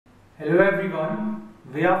Hello everyone,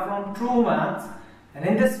 we are from Truemaths and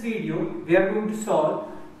in this video we are going to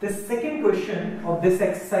solve the second question of this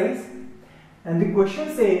exercise, and the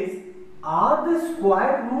question says, are the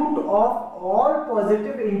square root of all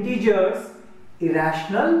positive integers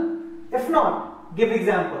irrational? If not, give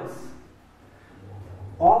examples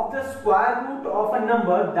of the square root of a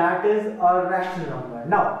number that is a rational number.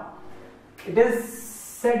 Now, it is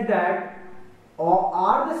said that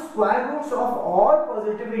are the square roots of all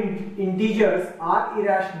positive integers are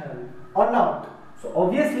irrational or not? So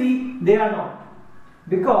obviously they are not,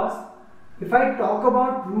 because if I talk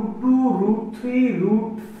about root 2, root 3,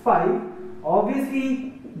 root 5,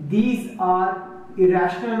 obviously these are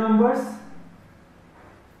irrational numbers.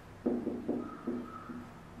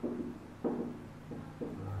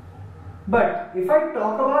 But if I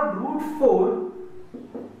talk about root 4,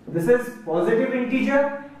 this is positive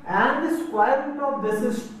integer and the square root of this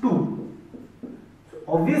is 2. So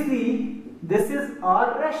obviously this is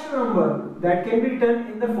a rational number that can be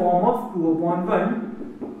written in the form of 2 upon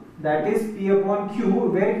 1, that is p upon q,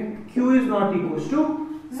 where q is not equals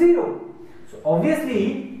to 0. So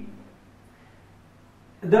obviously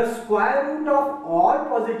the square root of all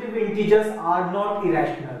positive integers are not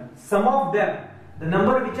irrational. Some of them, the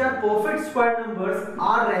number which are perfect square numbers,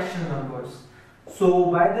 are rational numbers.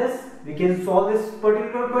 So by this we can solve this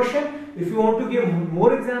particular question. If you want to give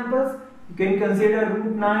more examples, you can consider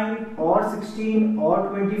root 9 or 16 or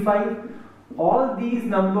 25. All these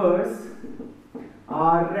numbers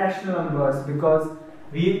are rational numbers, because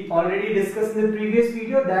we already discussed in the previous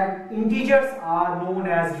video that integers are known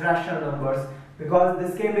as rational numbers, because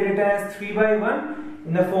this can be written as 3 by 1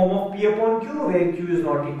 in the form of p upon q, where q is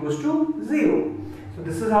not equals to 0. So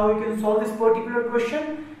this is how we can solve this particular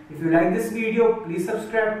question. If you like this video, please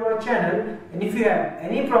subscribe to our channel, and if you have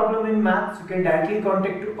any problem in maths, you can directly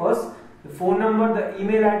contact to us. The phone number, the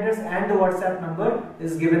email address and the WhatsApp number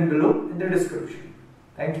is given below in the description.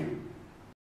 Thank you.